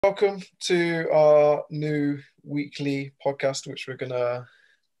Welcome to our new weekly podcast, which we're gonna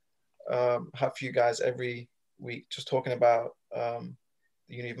have for you guys every week, just talking about the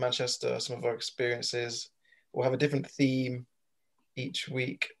Uni of Manchester, some of our experiences. We'll have a different theme each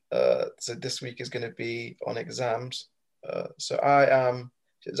week. So this week is going to be on exams. So I am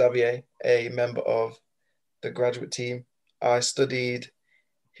Xavier, a member of the graduate team. I studied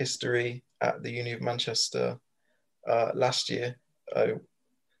history at the Uni of Manchester last year.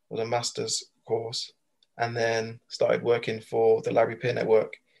 Was a master's course, and then started working for the Library Peer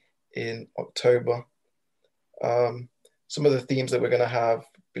Network in October. Some of the themes that we're going to have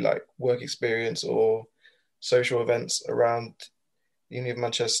be like work experience or social events around the Uni of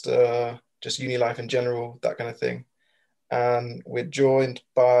Manchester, just uni life in general, that kind of thing. And we're joined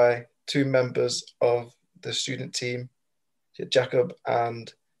by two members of the student team, Jakub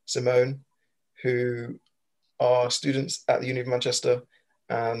and Simone, who are students at the Uni of Manchester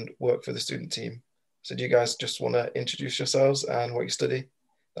and work for the student team. So do you guys just want to introduce yourselves and what you study,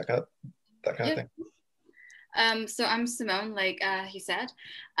 that kind of thing? So I'm Simone, like he said.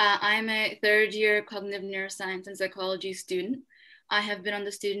 I'm a third year cognitive neuroscience and psychology student. I have been on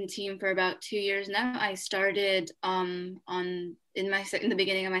the student team for about 2 years now. I started in the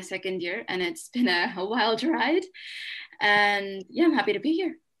beginning of my second year, and it's been a wild ride. And yeah, I'm happy to be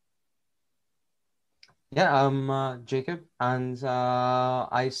here. Yeah, I'm Jacob, and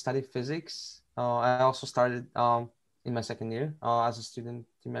I study physics. I also started in my second year as a student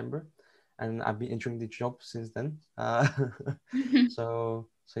team member, and I've been enjoying the job since then. So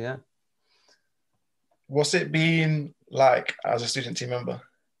yeah. What's it been like as a student team member?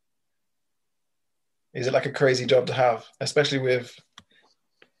 Is it like a crazy job to have, especially with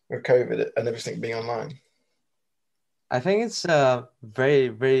COVID and everything being online? I think it's a very,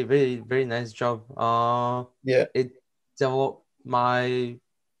 very, very, very nice job. Yeah. It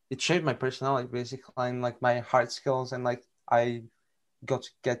shaped my personality basically, and like my hard skills, and like I got to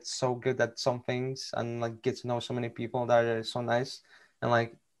get so good at some things, and like get to know so many people that are so nice, and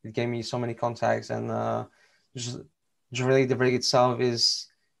like it gave me so many contacts, and just really the rig itself is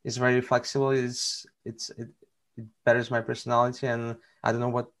very flexible. It betters my personality, and I don't know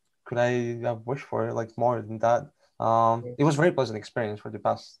what could I have wished for like more than that. It was a very pleasant experience for the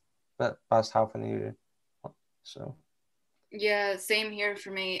past half an year. So yeah, same here for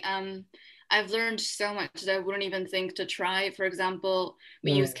me. I've learned so much that I wouldn't even think to try. For example,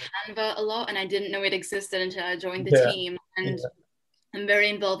 we use Canva a lot, and I didn't know it existed until I joined the team. And I'm very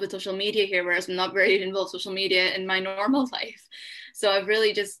involved with social media here, whereas I'm not very involved with social media in my normal life. So I've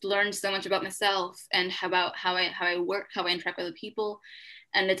really just learned so much about myself and about how I work, how I interact with other people.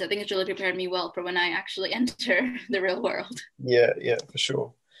 And I think it's really prepared me well for when I actually enter the real world. Yeah, for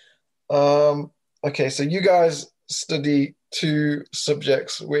sure. Okay, so you guys study two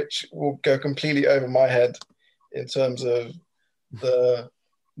subjects which will go completely over my head in terms of the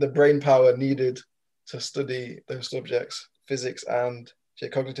brain power needed to study those subjects, physics and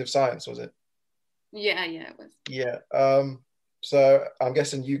cognitive science, was it? Yeah, it was. Yeah. So I'm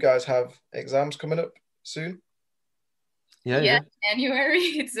guessing you guys have exams coming up soon. Yeah. January.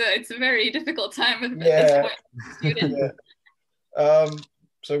 It's a very difficult time at this point for students.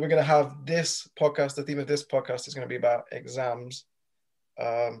 So we're going to have this podcast. The theme of this podcast is going to be about exams,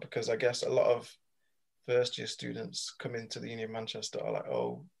 because I guess a lot of first year students come into the Uni of Manchester are like,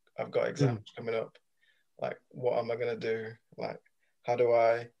 oh, I've got exams coming up. Like, what am I going to do? Like, how do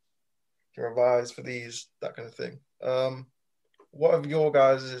I revise for these? That kind of thing. What have your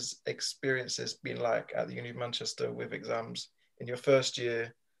guys' experiences been like at the Uni of Manchester with exams in your first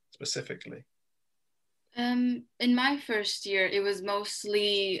year specifically? In my first year, it was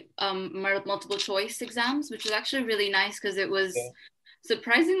mostly multiple choice exams, which was actually really nice because it was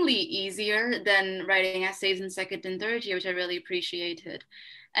surprisingly easier than writing essays in second and third year, which I really appreciated.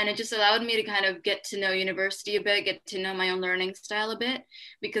 And it just allowed me to kind of get to know university a bit, get to know my own learning style a bit,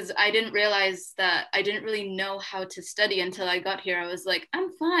 because I didn't realize that I didn't really know how to study until I got here. I was like, I'm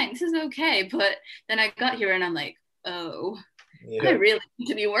fine, this is okay. But then I got here and I'm like, oh, I really need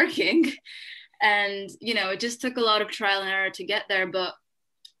to be working. And, it just took a lot of trial and error to get there, but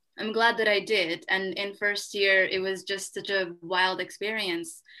I'm glad that I did. And in first year, it was just such a wild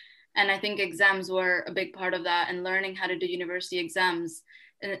experience. And I think exams were a big part of that, and learning how to do university exams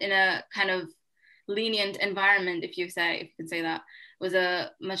in a kind of lenient environment, if you can say that, was a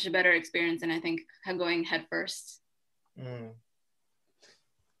much better experience than I think going head first.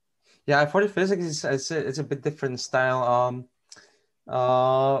 Yeah, for the physics, it's a bit different style.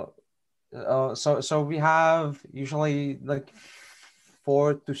 So we have usually like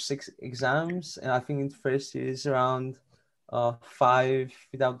 4 to 6 exams, and I think in first year is around 5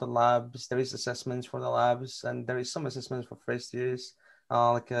 without the labs. There is assessments for the labs, and there is some assessments for first years. There's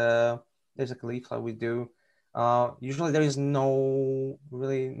like a leaflet we do. Usually there is no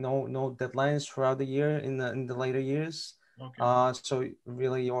deadlines throughout the year in the later years. Okay. So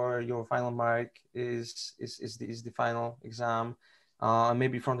really your final mark is the final exam.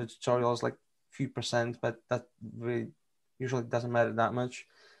 Maybe from the tutorials like few percent, but that really usually doesn't matter that much.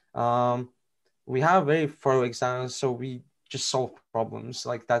 We have very thorough exams, so we just solve problems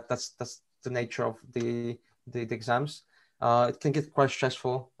like that. That's the nature of the exams. It can get quite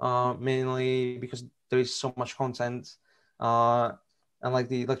stressful, mainly because there is so much content, and like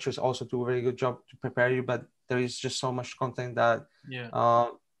the lecturers also do a very good job to prepare you, but there is just so much content that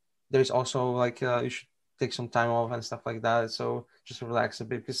there is also like you should take some time off and stuff like that. So just relax a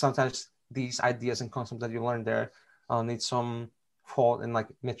bit, because sometimes these ideas and concepts that you learn there need some thought and like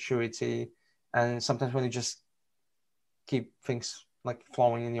maturity, and sometimes when you just keep things like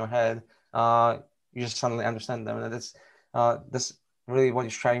flowing in your head, you just suddenly understand them, and that's really what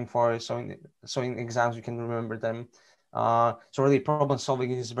you're striving for. So in exams you can remember them. So really problem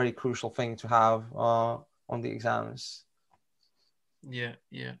solving is a very crucial thing to have on the exams. Yeah.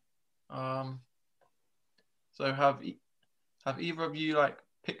 So have either of you like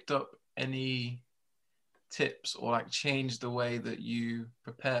picked up any tips or like changed the way that you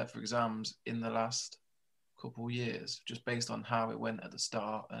prepare for exams in the last couple of years, just based on how it went at the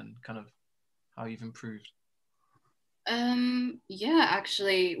start and kind of how you've improved? Yeah,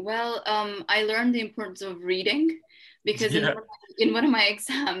 actually. Well, I learned the importance of reading because Yeah. in one of my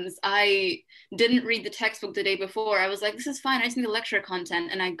exams, I didn't read the textbook the day before. I was like, this is fine. I just need the lecture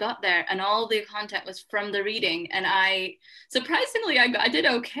content. And I got there and all the content was from the reading. And surprisingly, I did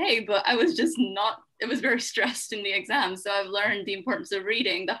okay, but I was just not, it was very stressed in the exam. So I've learned the importance of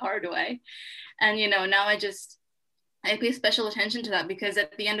reading the hard way. And, now I pay special attention to that because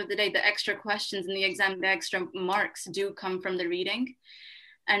at the end of the day, the extra questions in the exam, the extra marks do come from the reading,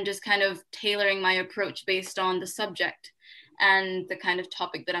 and just kind of tailoring my approach based on the subject and the kind of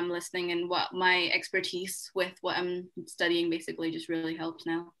topic that I'm listening and what my expertise with what I'm studying basically just really helps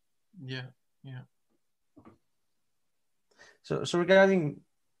now. Yeah. So regarding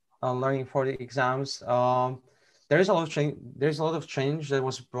learning for the exams, there is a lot of change. There's a lot of change that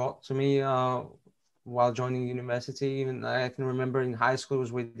was brought to me while joining university. Even I can remember in high school it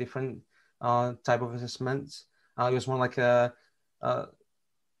was with different type of assessments. It was more like a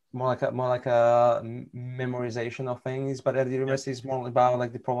memorization of things, but at the university it's more about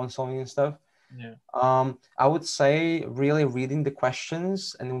like the problem solving and stuff. Yeah. I would say really reading the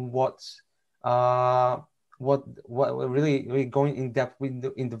questions and what really going in depth with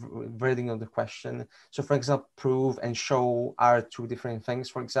in the reading of the question. So for example, prove and show are two different things,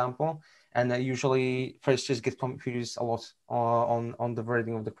 for example, and usually first just get confused a lot on the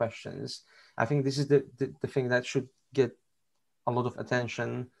reading of the questions. I think this is the thing that should get a lot of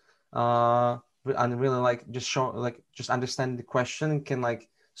attention, and really like just show like just understand the question can like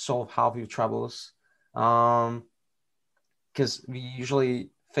solve half your troubles, because we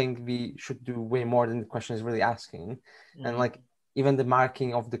usually think we should do way more than the question is really asking. And like even the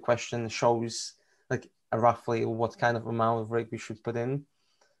marking of the question shows like roughly what kind of amount of rate we should put in.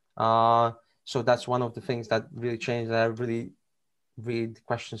 So that's one of the things that really changed. I really read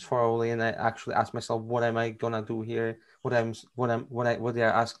questions thoroughly, and I actually ask myself, what am I gonna do here? What they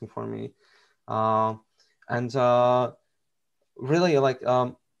are asking for me, and really like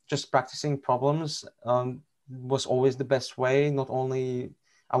just practicing problems was always the best way. Not only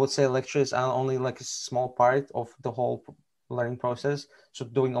I would say lectures are only like a small part of the whole learning process. So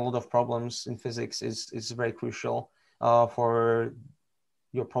doing a lot of problems in physics is very crucial for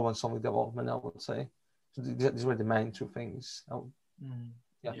your problem solving development, I would say. So these were the main two things.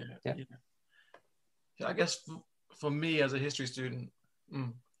 Yeah. I guess for me as a history student,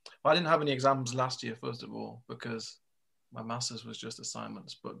 I didn't have any exams last year, first of all, because my master's was just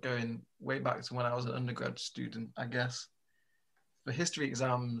assignments. But going way back to when I was an undergrad student, I guess for history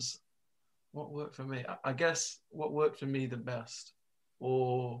exams, what worked for me? I guess what worked for me the best,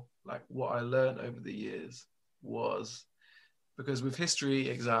 or like what I learned over the years, was because with history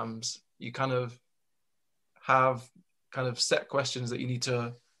exams, you kind of have kind of set questions that you need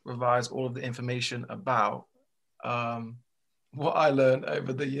to revise all of the information about. What I learned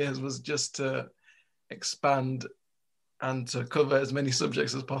over the years was just to expand and to cover as many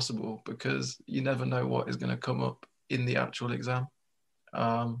subjects as possible, because you never know what is going to come up in the actual exam.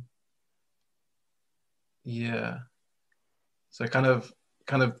 So kind of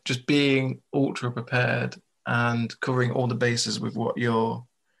just being ultra prepared and covering all the bases with what you're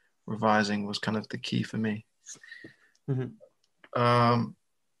revising was kind of the key for me.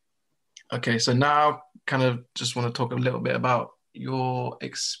 Okay, so now kind of just want to talk a little bit about your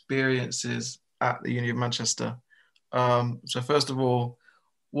experiences at the Uni of Manchester. So first of all,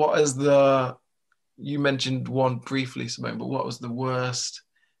 what is you mentioned one briefly, Simone, but what was the worst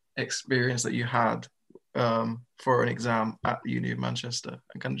experience that you had for an exam at the Uni of Manchester?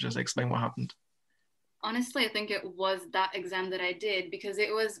 And kind of just explain what happened. Honestly, I think it was that exam that I did, because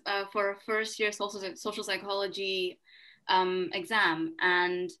it was for a first year social psychology exam,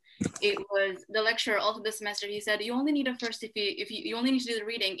 and it was the lecturer all through the semester. He said you only need a first if you only need to do the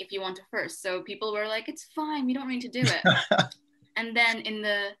reading if you want a first. So people were like, it's fine, we don't need to do it. And then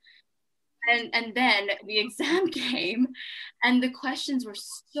and then the exam came, and the questions were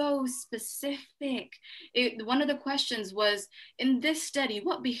so specific. One of the questions was, in this study,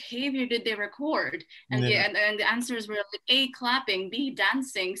 what behavior did they record? And, and the answers were like A, clapping, B,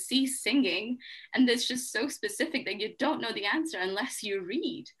 dancing, C, singing. And it's just so specific that you don't know the answer unless you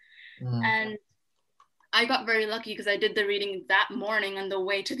read. And I got very lucky because I did the reading that morning on the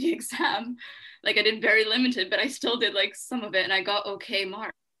way to the exam. Like, I did very limited, but I still did like some of it, and I got okay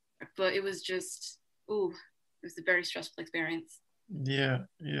marks. But it was just, it was a very stressful experience. Yeah.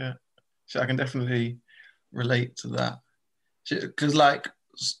 So I can definitely relate to that. Because like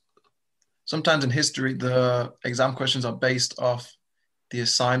sometimes in history, the exam questions are based off the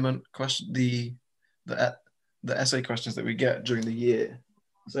assignment question, the essay questions that we get during the year.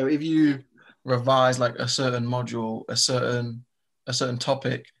 So if you revise like a certain module, a certain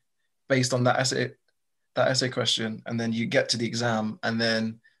topic based on that essay question, and then you get to the exam, and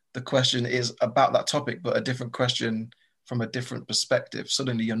then the question is about that topic, but a different question from a different perspective.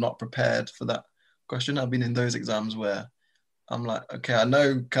 Suddenly you're not prepared for that question. I've been in those exams where I'm like, okay, I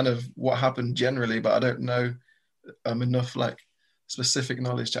know kind of what happened generally, but I don't know enough like specific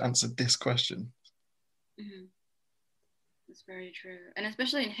knowledge to answer this question. That's very true. And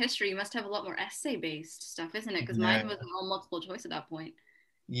especially in history, you must have a lot more essay-based stuff, isn't it? Because mine was all multiple choice at that point.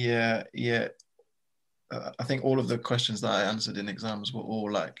 Yeah. I think all of the questions that I answered in exams were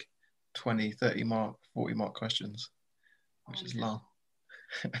all like 20, 30 mark, 40 mark questions, which is long.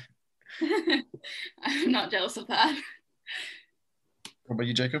 I'm not jealous of that. What about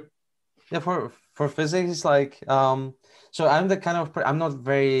you, Jacob? Yeah, for physics, it's like so I'm the kind of I'm not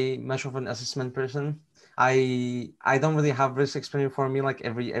very much of an assessment person. I don't really have risk experience. For me, like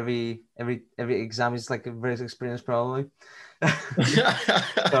every exam is like a risk experience probably.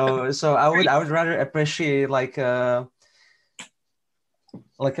 so I would rather appreciate like a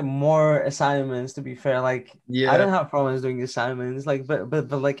more assignments, to be fair. Like I don't have problems doing assignments, like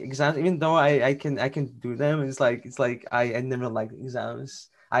but like exams, even though I can do them, it's like I never liked exams.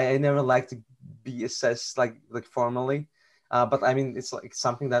 I never like to be assessed like formally, but I mean it's like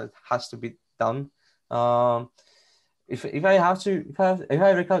something that has to be done. If I have to, if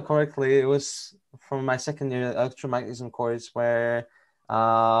I recall correctly, it was from my second year electromagnetism course where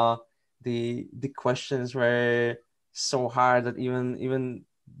the questions were so hard that even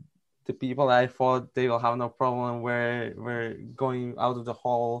the people I thought they will have no problem were going out of the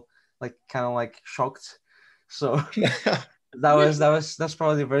hall like kind of like shocked. So that's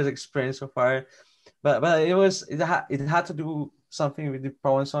probably the worst experience so far. But it had to do something with the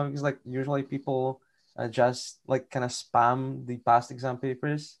problem solving, because like usually people just like kind of spam the past exam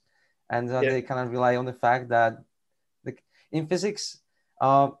papers, and they kind of rely on the fact that like in physics,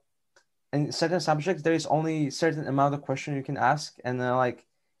 in certain subjects there is only certain amount of question you can ask, and like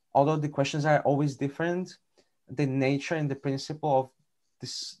although the questions are always different, the nature and the principle of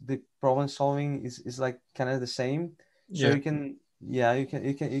the problem solving is like kind of the same. So you can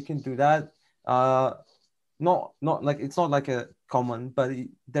you can do that. Not like it's not like a common, but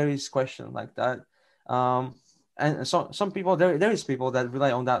there is question like that. And so some people there is people that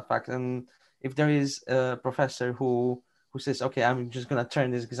rely on that fact, and if there is a professor who says, okay, I'm just gonna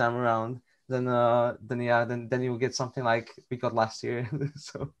turn this exam around, then then you'll get something like we got last year.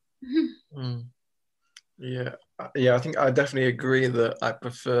 So I think I definitely agree that I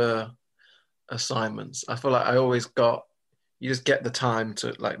prefer assignments. I feel like you just get the time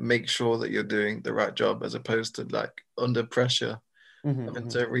to like make sure that you're doing the right job, as opposed to like under pressure having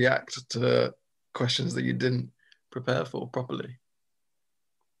to react to questions that you didn't prepare for properly.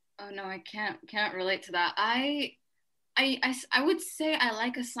 Oh no, I can't relate to that. I would say I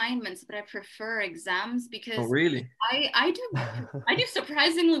like assignments, but I prefer exams because really? I do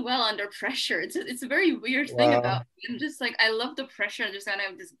surprisingly well under pressure. It's a very weird thing about me. I'm just like, I love the pressure. I just kind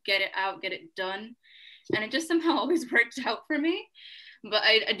of just get it out, get it done, and it just somehow always worked out for me. But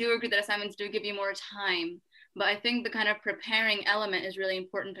I do agree that assignments do give you more time. But I think the kind of preparing element is really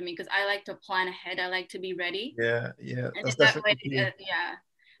important to me because I like to plan ahead. I like to be ready. Yeah, And that's in that way, definitely key. yeah,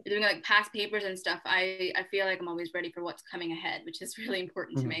 doing like past papers and stuff, I feel like I'm always ready for what's coming ahead, which is really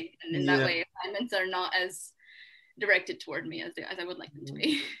important to me. And in that Yeah, way, assignments are not as directed toward me as I would like them to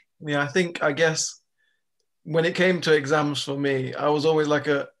be. yeah. I guess when it came to exams for me, I was always like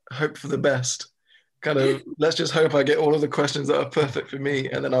a hope for the best. Kind of, let's just hope I get all of the questions that are perfect for me,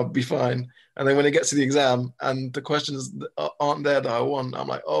 and then I'll be fine. And then when it gets to the exam and the questions aren't there that I want, I'm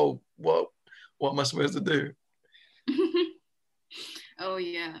like, oh, what am I supposed to do? Oh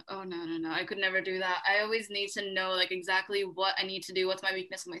yeah. Oh no. I could never do that. I always need to know like exactly what I need to do, what's my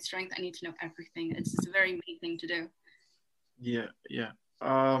weakness and my strength. I need to know everything. It's just a very me thing to do. Yeah.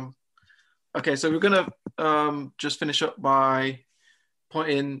 Okay, so we're gonna just finish up by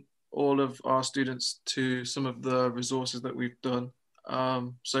pointing all of our students to some of the resources that we've done.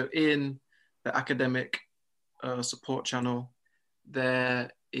 So in the academic support channel, there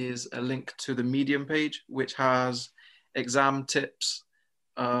is a link to the Medium page, which has exam tips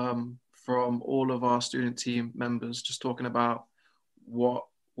from all of our student team members, just talking about what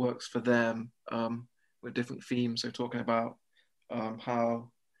works for them with different themes. So talking about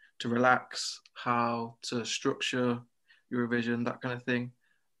how to relax, how to structure your revision, that kind of thing.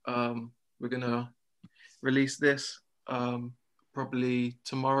 We're gonna release this probably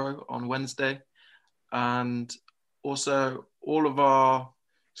tomorrow on Wednesday, and also all of our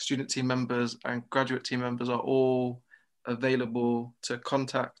student team members and graduate team members are all available to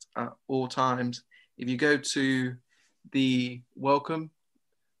contact at all times. If you go to the welcome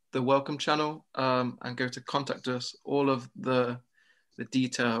channel and go to contact us, all of the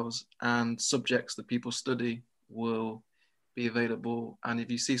details and subjects that people study will be available. And if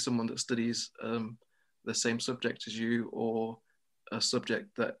you see someone that studies the same subject as you or a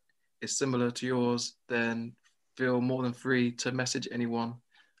subject that is similar to yours, then feel more than free to message anyone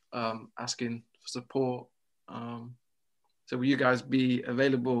asking for support. So will you guys be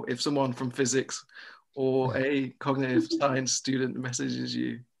available if someone from physics or a cognitive science student messages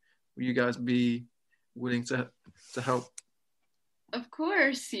you? Will you guys be willing to help? Of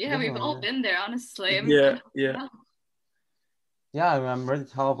course. Yeah, we've all been there, honestly. Yeah. Yeah, I'm ready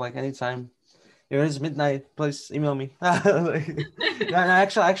to help like anytime. If it's midnight, please email me. Like,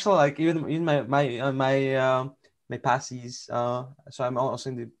 actually, like even my passes. So I'm also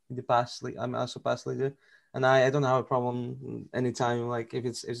in the pass. I'm also pass leader, and I don't have a problem anytime. Like if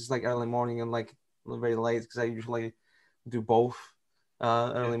it's like early morning and like very late, because I usually do both,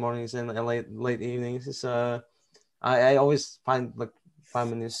 early mornings and late evenings. So I always find like 5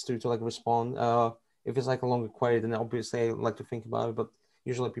 minutes to like respond. If it's like a longer query, then obviously I like to think about it. But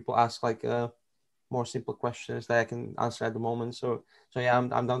usually people ask like more simple questions that I can answer at the moment. So yeah,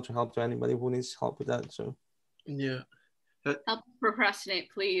 I'm down to help to anybody who needs help with that. So yeah. Help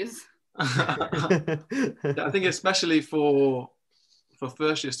procrastinate, please. I think especially for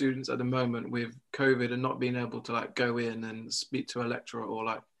first year students at the moment with COVID and not being able to like go in and speak to a lecturer or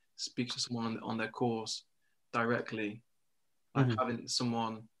like speak to someone on their course directly, like having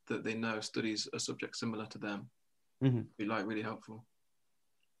someone that they know studies a subject similar to them would be like really helpful.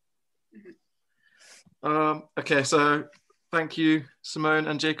 Okay, so thank you, Simone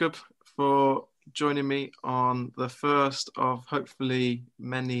and Jacob, for joining me on the first of hopefully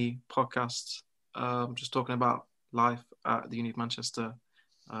many podcasts, just talking about life at the Uni of Manchester,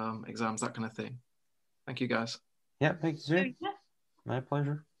 exams, that kind of thing. Thank you, guys. Yeah, thank you, sir. My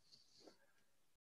pleasure.